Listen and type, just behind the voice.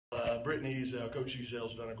Brittany's, Coach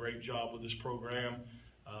Ezel's done a great job with this program.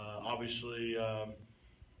 Obviously,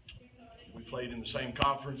 we played in the same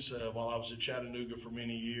conference while I was at Chattanooga for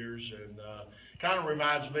many years, and kind of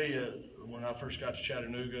reminds me of when I first got to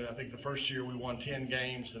Chattanooga. I think the first year we won 10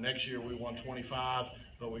 games, the next year we won 25,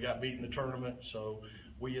 but we got beat in the tournament, so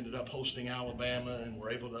we ended up hosting Alabama and were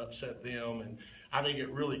able to upset them. And I think it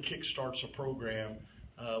really kickstarts a program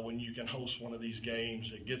when you can host one of these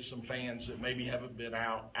games. It gets some fans that maybe haven't been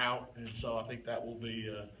out, and so I think that will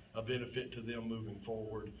be a benefit to them moving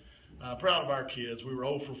forward. Proud of our kids. We were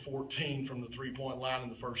 0 for 14 from the three-point line in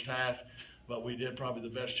the first half, but we did probably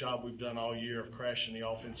the best job we've done all year of crashing the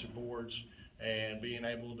offensive boards and being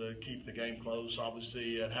able to keep the game close.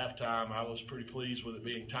 Obviously, at halftime, I was pretty pleased with it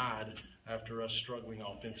being tied after us struggling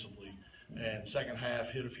offensively. And second half,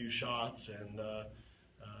 hit a few shots, and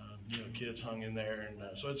kids hung in there, and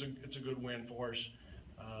so it's a good win for us.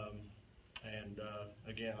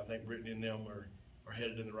 Again, I think Brittany and them are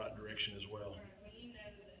headed in the right direction as well.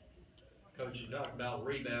 Coach, you talked about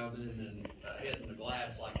rebounding and hitting the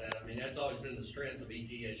glass like that. I mean, that's always been the strength of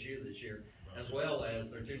ETSU this year, as well as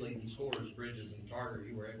their two leading scorers, Bridges and Carter.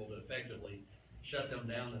 You were able to effectively shut them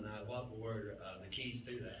down tonight. What were the keys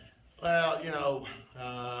to that? Well,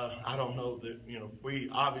 I don't know that, we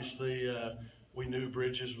obviously, we knew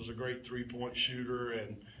Bridges was a great three-point shooter,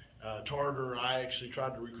 and Tarter, I actually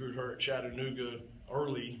tried to recruit her at Chattanooga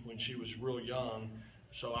early when she was real young,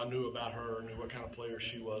 so I knew about her, knew what kind of player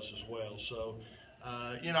she was as well. So,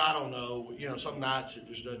 I don't know, some nights it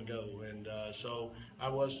just doesn't go, and so I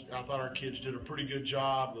thought our kids did a pretty good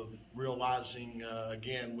job of realizing,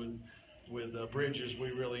 again, with Bridges,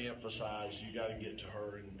 we really emphasize you got to get to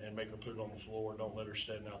her and make her put it on the floor. Don't let her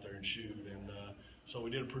stand out there and shoot. And so we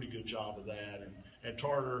did a pretty good job of that. And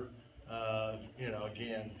Tarter,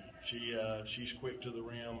 again, she's quick to the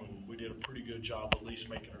rim, and we did a pretty good job at least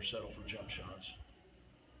making her settle for jump shots.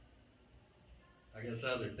 I guess the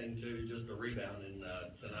other thing too, just the rebounding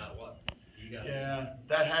tonight. What you got? Yeah,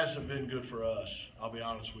 that hasn't been good for us. I'll be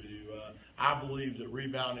honest with you. I believe that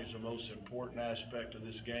rebounding is the most important aspect of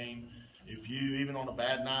this game. If you, even on a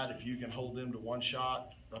bad night, if you can hold them to one shot,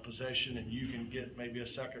 a possession, and you can get maybe a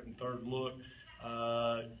second and third look,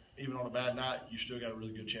 even on a bad night, you still got a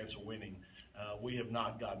really good chance of winning. We have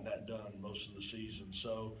not gotten that done most of the season.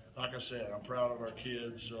 So, like I said, I'm proud of our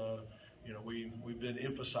kids. We've been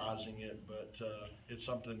emphasizing it, but it's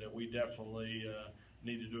something that we definitely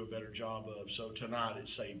need to do a better job of. So tonight it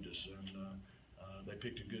saved us, and they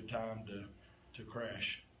picked a good time to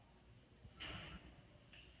crash.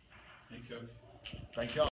 Thank you, Coach. Thank y'all.